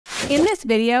In this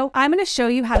video, I'm going to show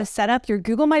you how to set up your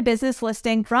Google My Business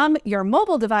listing from your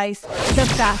mobile device the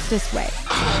fastest way.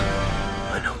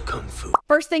 I know Kung Fu.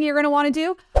 First thing you're going to want to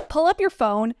do, pull up your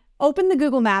phone, open the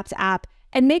Google Maps app,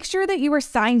 and make sure that you are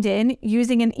signed in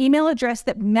using an email address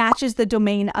that matches the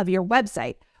domain of your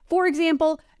website. For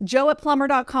example,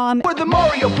 joe@plumber.com. We're the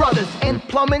Mario Brothers, and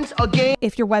plumbing's a game.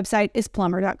 If your website is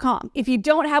plumber.com. If you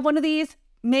don't have one of these,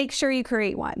 make sure you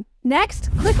create one. Next,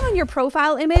 click on your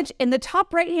profile image in the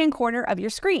top right-hand corner of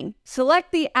your screen.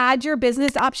 Select the Add Your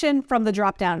Business option from the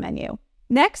drop-down menu.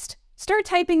 Next, start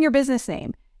typing your business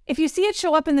name. If you see it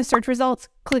show up in the search results,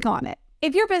 click on it.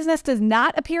 If your business does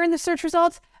not appear in the search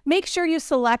results, make sure you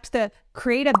select the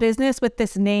Create a Business with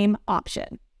this name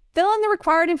option. Fill in the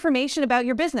required information about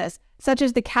your business, such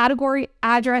as the category,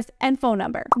 address, and phone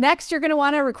number. Next, you're going to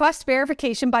want to request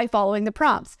verification by following the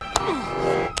prompts.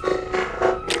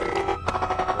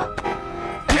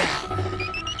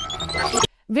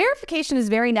 Verification is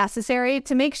very necessary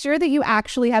to make sure that you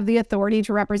actually have the authority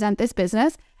to represent this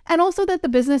business and also that the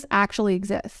business actually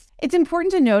exists. It's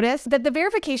important to notice that the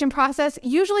verification process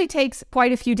usually takes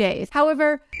quite a few days.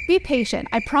 However, be patient.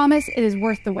 I promise it is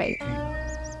worth the wait.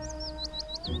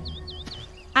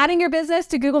 Adding your business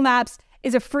to Google Maps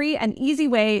is a free and easy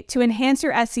way to enhance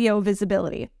your SEO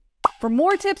visibility. For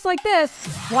more tips like this,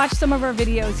 watch some of our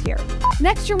videos here.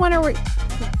 Next, you're going to want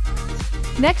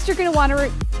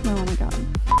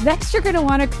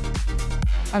to,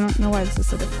 I don't know why this is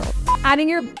so difficult. Adding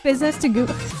your business to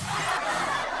Google.